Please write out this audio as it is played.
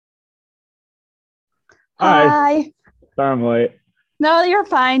Hi. Hi. Sorry I'm late. No, you're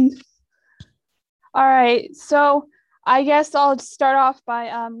fine. All right. So I guess I'll start off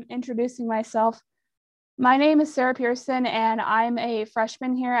by introducing myself. My name is Sarah Pearson, and I'm a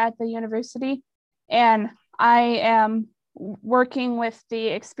freshman here at the university. And I am working with the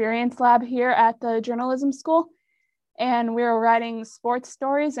Experience Lab here at the journalism school. And we're writing sports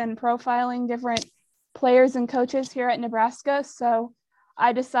stories and profiling different players and coaches here at Nebraska. So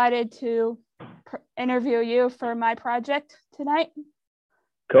I decided to interview you for my project tonight.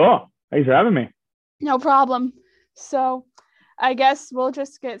 Cool. Thanks for having me. No problem. So I guess we'll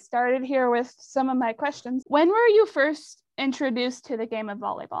just get started here with some of my questions. When were you first introduced to the game of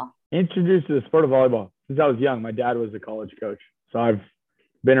volleyball? Introduced to the sport of volleyball since I was young. My dad was a college coach. So I've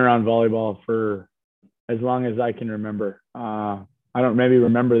been around volleyball for as long as I can remember. I don't maybe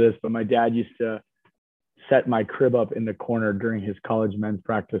remember this, but my dad used to set my crib up in the corner during his college men's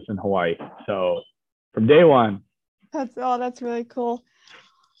practice in Hawaii. So from day one. That's really cool.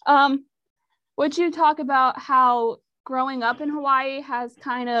 Would you talk about how growing up in Hawaii has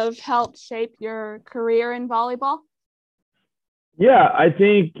kind of helped shape your career in volleyball? Yeah, I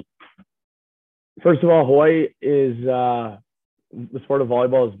think, first of all, Hawaii is, the sport of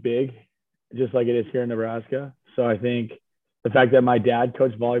volleyball is big, just like it is here in Nebraska. So I think the fact that my dad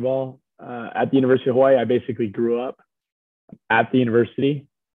coached volleyball at the University of Hawaii, I basically grew up at the university.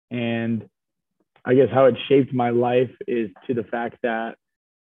 And I guess how it shaped my life is to the fact that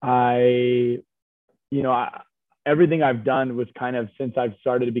everything I've done was kind of since I've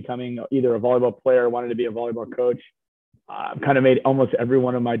started becoming either a volleyball player or wanted to be a volleyball coach. I've kind of made almost every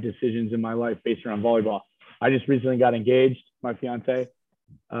one of my decisions in my life based around volleyball. I just recently got engaged, my fiance.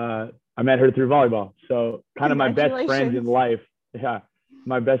 I met her through volleyball. So kind of my best friends in life. Yeah.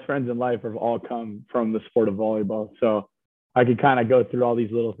 My best friends in life have all come from the sport of volleyball. So I could kind of go through all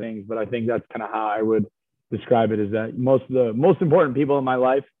these little things, but I think that's kind of how I would describe it, is that most of the most important people in my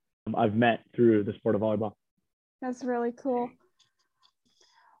life I've met through the sport of volleyball. That's really cool.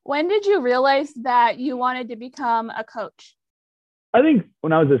 When did you realize that you wanted to become a coach? I think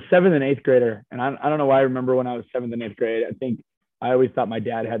when I was a 7th and 8th grader, and I don't know why I remember when I was 7th and 8th grade. I think I always thought my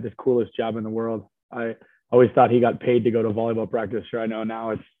dad had this coolest job in the world. I always thought he got paid to go to volleyball practice. Sure, I know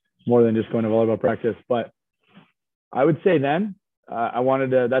now it's more than just going to volleyball practice, but I would say then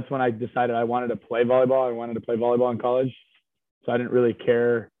that's when I decided I wanted to play volleyball. I wanted to play volleyball in college. So I didn't really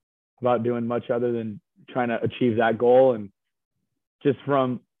care about doing much other than trying to achieve that goal. And just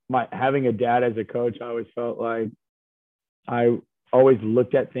from my having a dad as a coach, I always felt like I always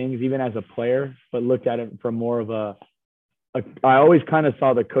looked at things, even as a player, but looked at it from more of I always kind of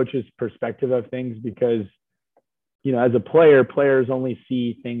saw the coach's perspective of things, because, as a player, players only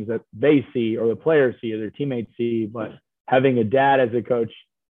see things that they see, or the players see, or their teammates see. But having a dad as a coach,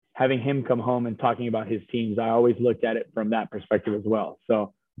 having him come home and talking about his teams, I always looked at it from that perspective as well.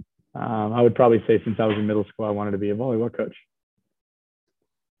 So I would probably say since I was in middle school, I wanted to be a volleyball coach.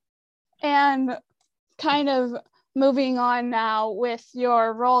 And kind of moving on now with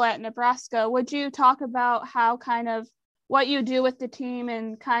your role at Nebraska, would you talk about how kind of what you do with the team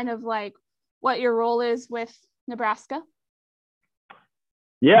and kind of like what your role is with Nebraska?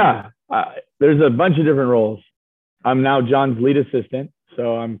 Yeah, there's a bunch of different roles. I'm now John's lead assistant,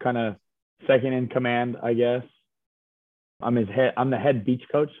 so I'm kind of second in command, I guess. I'm the head beach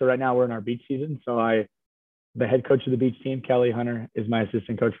coach. So right now we're in our beach season. So the head coach of the beach team, Kelly Hunter, is my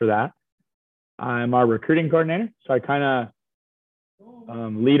assistant coach for that. I'm our recruiting coordinator. So I kind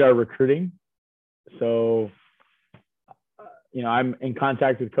of lead our recruiting. So, I'm in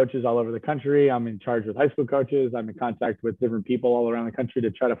contact with coaches all over the country. I'm in charge with high school coaches. I'm in contact with different people all around the country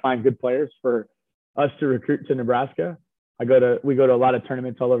to try to find good players for us to recruit to Nebraska. We go to a lot of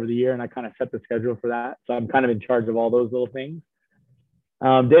tournaments all over the year, and I kind of set the schedule for that. So I'm kind of in charge of all those little things.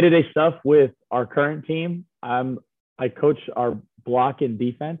 Day-to-day stuff with our current team. I coach our block and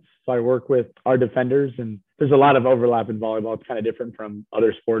defense. So I work with our defenders, and there's a lot of overlap in volleyball. It's kind of different from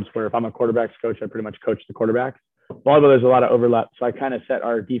other sports where if I'm a quarterbacks coach, I pretty much coach the quarterbacks. Volleyball, there's a lot of overlap. So I kind of set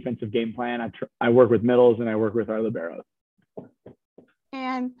our defensive game plan. I work with middles, and I work with our liberos.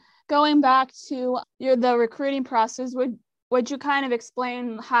 And going back to the recruiting process, would you kind of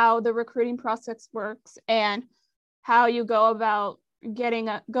explain how the recruiting process works and how you go about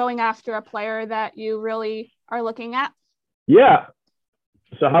going after a player that you really are looking at? Yeah.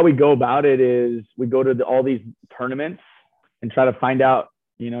 So how we go about it is we go to all these tournaments and try to find out,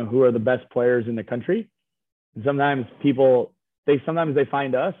 who are the best players in the country. And sometimes they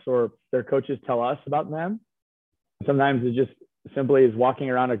find us, or their coaches tell us about them. Sometimes it just simply is walking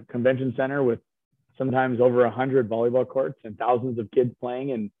around a convention center with sometimes over 100 volleyball courts and thousands of kids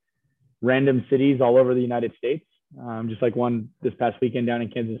playing, and random cities all over the United States, just like one this past weekend down in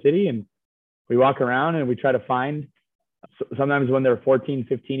Kansas City. And we walk around and we try to find, sometimes when they're 14,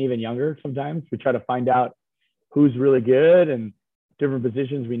 15, even younger, sometimes we try to find out who's really good and different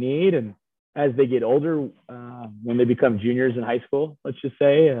positions we need. And as they get older, when they become juniors in high school, let's just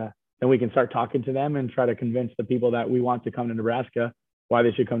say, then we can start talking to them and try to convince the people that we want to come to Nebraska why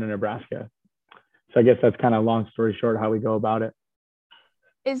they should come to Nebraska. So I guess that's kind of long story short how we go about it.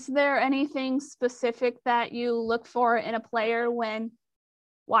 Is there anything specific that you look for in a player when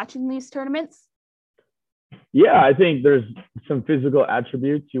watching these tournaments? Yeah, I think there's some physical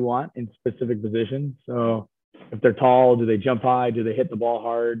attributes you want in specific positions. So if they're tall, do they jump high? Do they hit the ball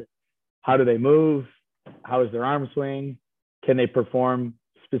hard? How do they move? How is their arm swing? Can they perform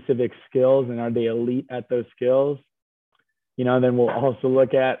specific skills, and are they elite at those skills? Then we'll also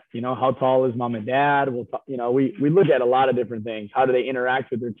look at, how tall is mom and dad? We look at a lot of different things. How do they interact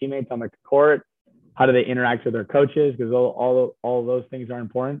with their teammates on the court? How do they interact with their coaches? Because all of those things are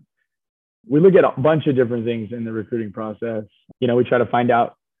important. We look at a bunch of different things in the recruiting process. We try to find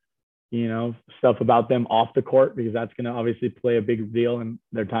out, stuff about them off the court, because that's going to obviously play a big deal in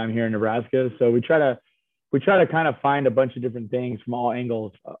their time here in Nebraska. So we try to kind of find a bunch of different things from all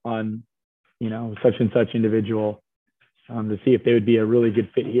angles on, such and such individual, to see if they would be a really good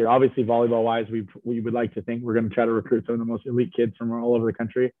fit here. Obviously, volleyball wise, we would like to think we're going to try to recruit some of the most elite kids from all over the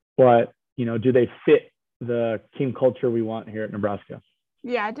country, but do they fit the team culture we want here at Nebraska?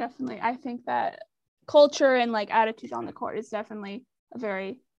 Yeah, definitely. I think that culture and attitude on the court is definitely a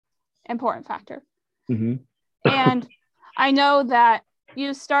very important factor. Mm-hmm. And I know that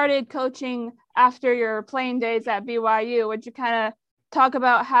you started coaching after your playing days at BYU. Would you kind of talk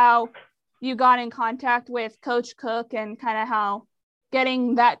about how you got in contact with Coach Cook and kind of how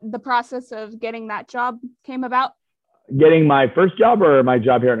the process of getting that job came about? Getting my first job or my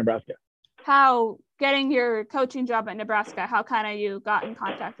job here in Nebraska? How getting your coaching job at Nebraska, how kind of you got in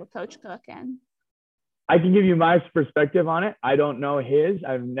contact with Coach Cook? And I can give you my perspective on it. I don't know his.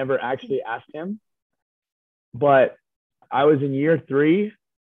 I've never actually asked him. But I was in year 3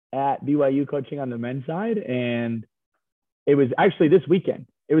 at BYU coaching on the men's side, and it was actually this weekend.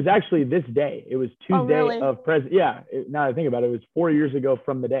 It was actually this day. It was Tuesday of present. Yeah. Now that I think about it, it was 4 years ago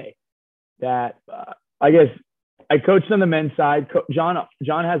from the day that I guess I coached on the men's side. John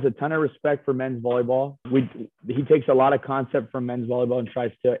has a ton of respect for men's volleyball. He takes a lot of concept from men's volleyball and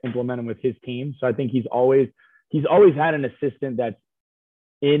tries to implement them with his team. So I think he's always had an assistant that's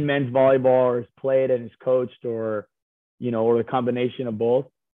in men's volleyball or has played and is coached, or a combination of both.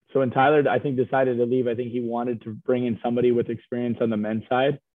 So when Tyler, I think, decided to leave, I think he wanted to bring in somebody with experience on the men's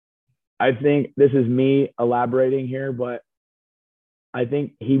side. I think this is me elaborating here, but I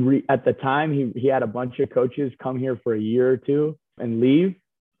think at the time he had a bunch of coaches come here for a year or two and leave.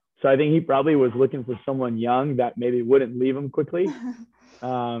 So I think he probably was looking for someone young that maybe wouldn't leave him quickly,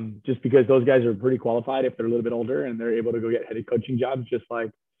 just because those guys are pretty qualified if they're a little bit older and they're able to go get head coaching jobs, just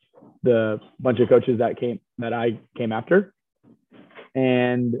like the bunch of coaches that I came after.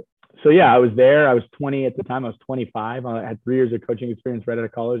 And so, yeah, I was there. I was 20 at the time. I was 25. I had 3 years of coaching experience right out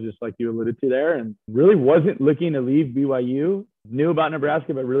of college, just like you alluded to there, and really wasn't looking to leave BYU. Knew about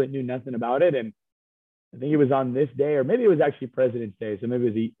Nebraska, but really knew nothing about it. And I think it was on this day, or maybe it was actually President's Day. So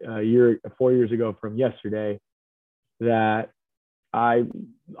maybe it was 4 years ago from yesterday, that I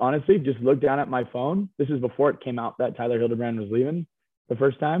honestly just looked down at my phone. This is before it came out that Tyler Hildebrand was leaving the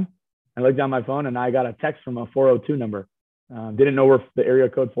first time. I looked down my phone and I got a text from a 402 number. Didn't know where the area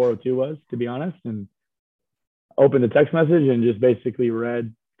code 402 was, to be honest, and opened the text message and just basically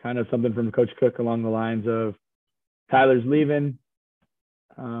read kind of something from Coach Cook along the lines of, Tyler's leaving.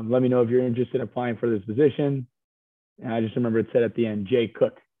 Let me know if you're interested in applying for this position. And I just remember it said at the end, Jay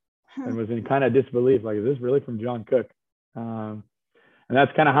Cook, and was in kind of disbelief, like, is this really from John Cook? And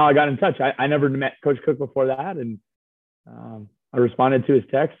that's kind of how I got in touch. I never met Coach Cook before that. And I responded to his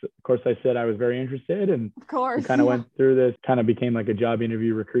text. Of course, I said I was very interested, and of course, we kind of went through this, kind of became like a job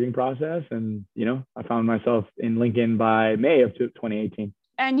interview recruiting process. And, I found myself in Lincoln by May of 2018.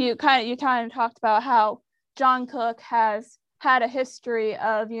 And you kind of talked about how John Cook has had a history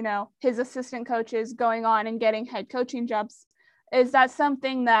of, his assistant coaches going on and getting head coaching jobs. Is that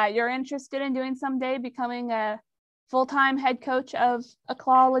something that you're interested in doing someday, becoming a full-time head coach of a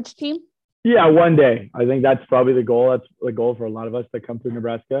college team? Yeah, one day. I think that's probably the goal. That's the goal for a lot of us that come through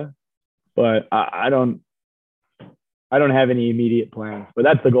Nebraska. But I don't have any immediate plans. But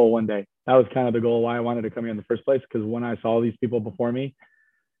that's the goal one day. That was kind of the goal why I wanted to come here in the first place, because when I saw these people before me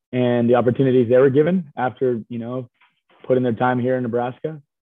and the opportunities they were given after, putting their time here in Nebraska,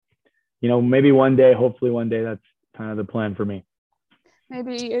 maybe one day, hopefully one day, that's kind of the plan for me.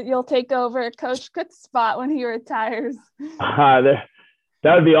 Maybe you'll take over Coach Cook's spot when he retires. That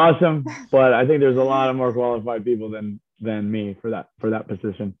would be awesome, but I think there's a lot of more qualified people than me for that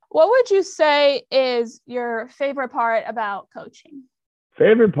position. What would you say is your favorite part about coaching?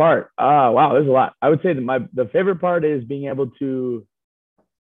 Favorite part? Wow, there's a lot. I would say that the favorite part is being able to,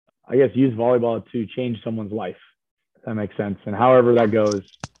 I guess, use volleyball to change someone's life, if that makes sense. And however that goes,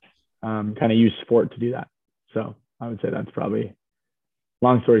 kind of use sport to do that. So I would say that's probably,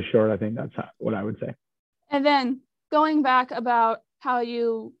 long story short, I think that's what I would say. And then going back about how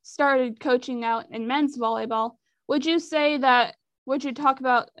you started coaching out in men's volleyball, would you talk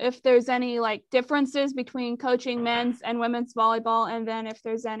about if there's any like differences between coaching men's and women's volleyball, and then if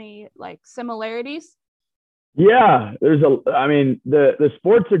there's any like similarities? Yeah, the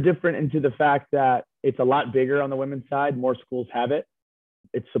sports are different into the fact that it's a lot bigger on the women's side. More schools have it.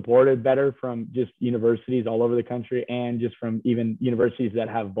 It's supported better from just universities all over the country, and just from even universities that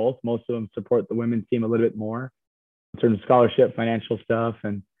have both. Most of them support the women's team a little bit more in terms of scholarship, financial stuff,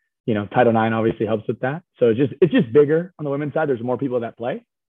 and Title IX obviously helps with that. So it's just bigger on the women's side. There's more people that play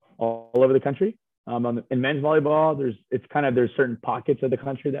all over the country. In men's volleyball, there's certain pockets of the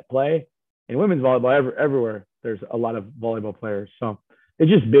country that play. In women's volleyball, everywhere there's a lot of volleyball players. So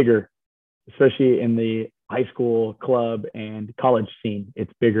it's just bigger, especially in the high school, club, and college scene.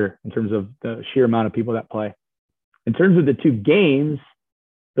 It's bigger in terms of the sheer amount of people that play. In terms of the two games,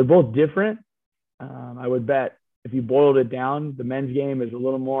 they're both different. I would bet if you boiled it down, the men's game is a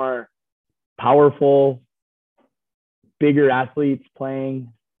little more powerful, bigger athletes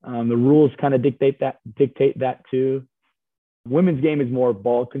playing. The rules kind of dictate that too. Women's game is more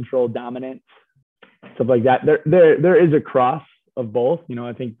ball control dominant, stuff like that. There is a cross of both.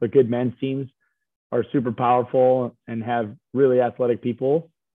 I think the good men's teams are super powerful and have really athletic people,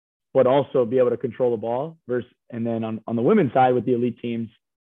 but also be able to control the ball. And then on the women's side with the elite teams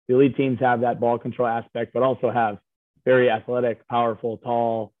have that ball control aspect, but also have very athletic, powerful,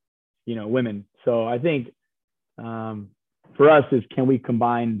 tall, women. So I think for us is, can we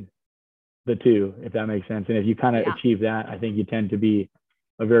combine the two, if that makes sense? And if you kind of achieve that, I think you tend to be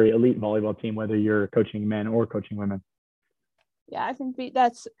a very elite volleyball team, whether you're coaching men or coaching women. Yeah, I think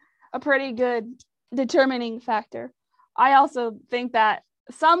that's a pretty good determining factor. I also think that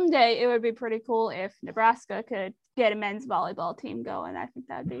someday it would be pretty cool if Nebraska could get a men's volleyball team going. I think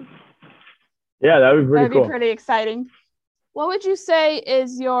that'd be pretty exciting. What would you say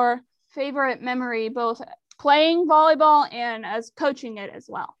is your favorite memory, both playing volleyball and as coaching it as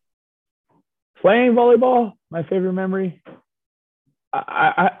well? Playing volleyball, my favorite memory.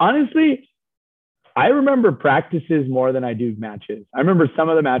 I honestly, I remember practices more than I do matches. I remember some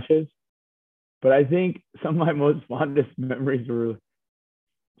of the matches, but I think some of my most fondest memories were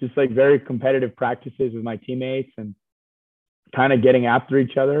just like very competitive practices with my teammates and kind of getting after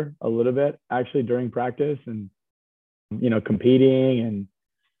each other a little bit actually during practice, and competing and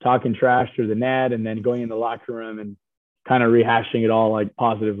talking trash through the net, and then going in the locker room and kind of rehashing it all like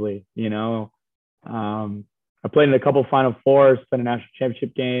positively. I played in a couple Final Fours, played a national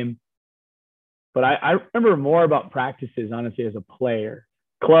championship game, but I remember more about practices honestly as a player.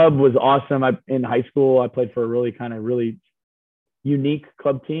 Club was awesome. In high school, I played for a really unique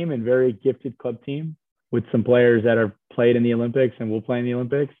club team and very gifted club team with some players that have played in the Olympics and will play in the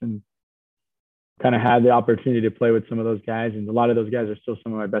Olympics, and kind of had the opportunity to play with some of those guys. And a lot of those guys are still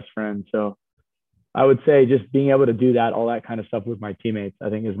some of my best friends. So I would say just being able to do that, all that kind of stuff with my teammates, I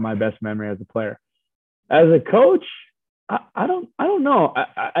think is my best memory as a player. As a coach, I don't know.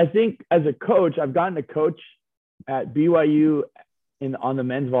 I think as a coach, I've gotten to coach at BYU on the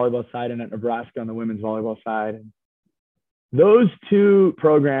men's volleyball side and at Nebraska on the women's volleyball side. And those two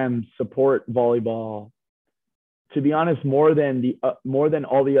programs support volleyball, to be honest, more than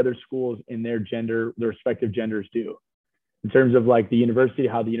all the other schools in their respective genders do, in terms of like the university,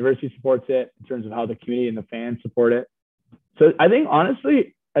 how the university supports it, in terms of how the community and the fans support it. So I think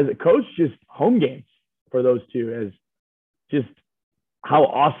honestly, as a coach, just home games for those two, as just how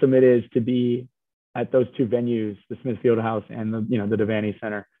awesome it is to be at those two venues, the Smith Fieldhouse and the Devaney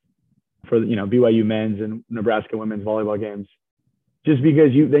Center, for BYU men's and Nebraska women's volleyball games. Just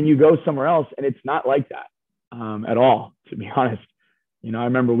because you go somewhere else and it's not like that at all, to be honest. I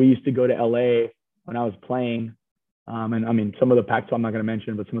remember we used to go to LA when I was playing, and I mean some of the Pac-12 I'm not going to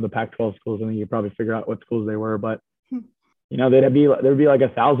mention, but some of the Pac-12 schools, I think you probably figure out what schools they were, but there'd be like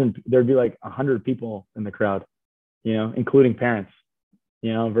 1,000, there'd be like 100 people in the crowd, including parents,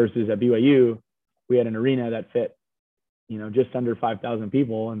 versus at BYU, we had an arena that fit, just under 5,000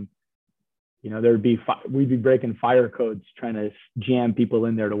 people. And, we'd be breaking fire codes trying to jam people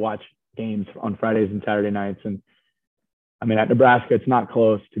in there to watch games on Fridays and Saturday nights. And I mean, at Nebraska, it's not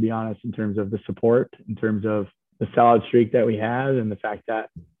close, to be honest, in terms of the support, in terms of the solid streak that we have, and the fact that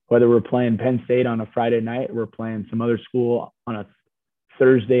whether we're playing Penn State on a Friday night, we're playing some other school on a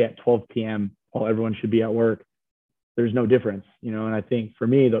Thursday at 12 p.m. while everyone should be at work, there's no difference, you know. And I think for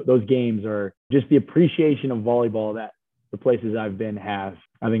me, those games are just the appreciation of volleyball that the places I've been have.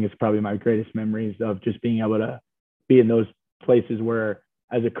 I think it's probably my greatest memories of just being able to be in those places where,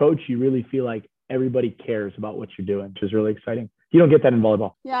 as a coach, you really feel like everybody cares about what you're doing, which is really exciting. You don't get that in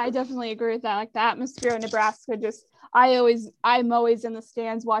volleyball. Yeah, I definitely agree with that. Like the atmosphere in Nebraska, I'm always in the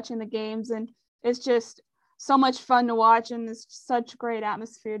stands watching the games, and it's just so much fun to watch, and it's such a great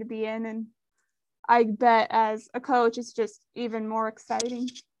atmosphere to be in. And I bet as a coach, it's just even more exciting.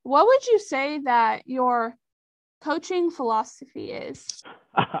 What would you say that your coaching philosophy is?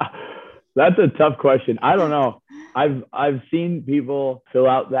 That's a tough question. I don't know. I've seen people fill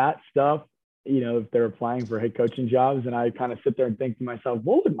out that stuff, you know, if they're applying for head coaching jobs, and I kind of sit there and think to myself,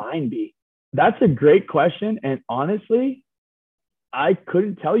 what would mine be? That's a great question. And honestly, I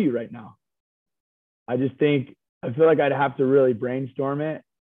couldn't tell you right now. I feel like I'd have to really brainstorm it.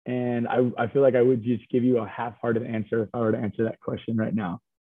 And I feel like I would just give you a half-hearted answer if I were to answer that question right now.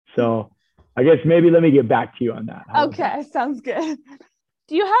 So I guess maybe let me get back to you on that. Okay, sounds good.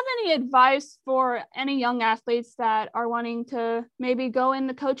 Do you have any advice for any young athletes that are wanting to maybe go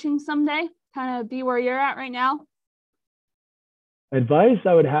into coaching someday, kind of be where you're at right now? Advice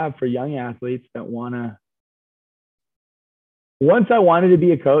I would have for young athletes that once I wanted to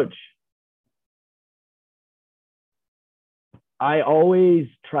be a coach, I always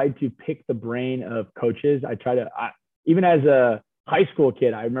tried to pick the brain of coaches. Even as a high school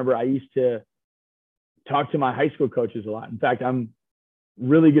kid, I remember I used to talk to my high school coaches a lot. In fact, I'm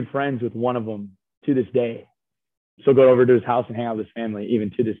really good friends with one of them to this day. Still go over to his house and hang out with his family,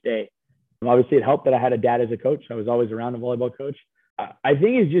 even to this day. And obviously, it helped that I had a dad as a coach. I was always around a volleyball coach. I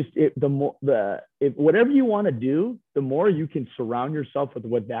think it's just if whatever you want to do, the more you can surround yourself with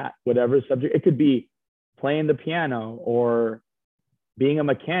whatever subject. It could be playing the piano or being a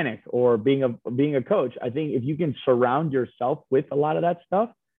mechanic or being a coach. I think if you can surround yourself with a lot of that stuff,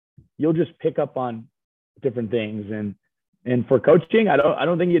 you'll just pick up on different things. And for coaching, I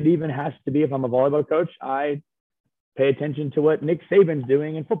don't think it even has to be, if I'm a volleyball coach, I pay attention to what Nick Saban's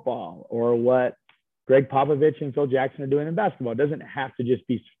doing in football or what Greg Popovich and Phil Jackson are doing in basketball. It doesn't have to just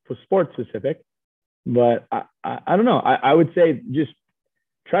be sports specific, but I don't know. I would say just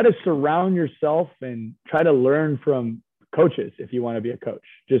try to surround yourself and try to learn from coaches if you want to be a coach,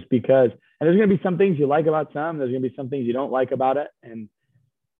 just because, and there's going to be some things you like about some, there's going to be some things you don't like about it.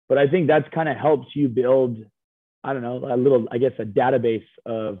 But I think that's kind of helps you build, I don't know, a database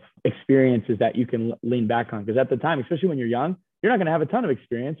of experiences that you can lean back on. Because at the time, especially when you're young, you're not going to have a ton of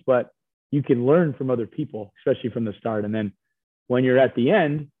experience, but you can learn from other people, especially from the start. And then when you're at the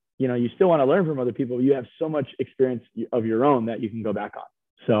end, you know, you still want to learn from other people. You have so much experience of your own that you can go back on.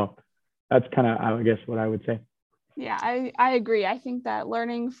 So that's kind of, I guess, what I would say. Yeah, I agree. I think that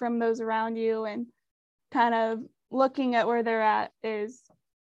learning from those around you and kind of looking at where they're at is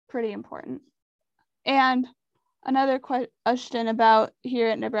pretty important. And another question about here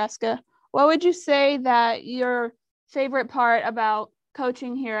at Nebraska, what would you say that your favorite part about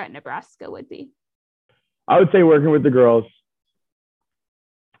coaching here at Nebraska would be? I would say working with the girls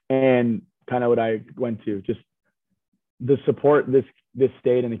and kind of what I went to, just the support this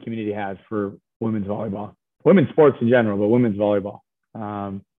state and the community has for women's volleyball, women's sports in general, but women's volleyball.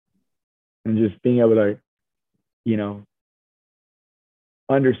 And just being able to, you know,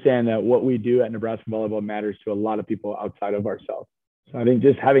 understand that what we do at Nebraska volleyball matters to a lot of people outside of ourselves. So I think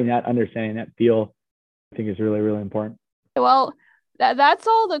just having that understanding, that feel, I think is really, really important. Well, that's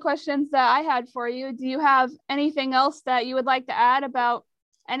all the questions that I had for you. Do you have anything else that you would like to add about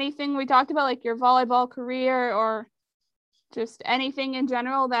anything we talked about, like your volleyball career or just anything in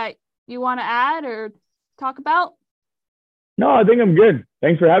general that you want to add or talk about? No, I think I'm good.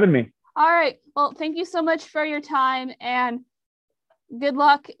 Thanks for having me. All right. Well, thank you so much for your time, and good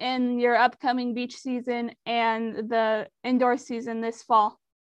luck in your upcoming beach season and the indoor season this fall.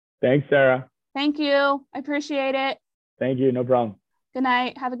 Thanks, Sarah. Thank you. I appreciate it. Thank you. No problem. Good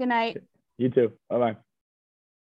night. Have a good night. You too. Bye-bye.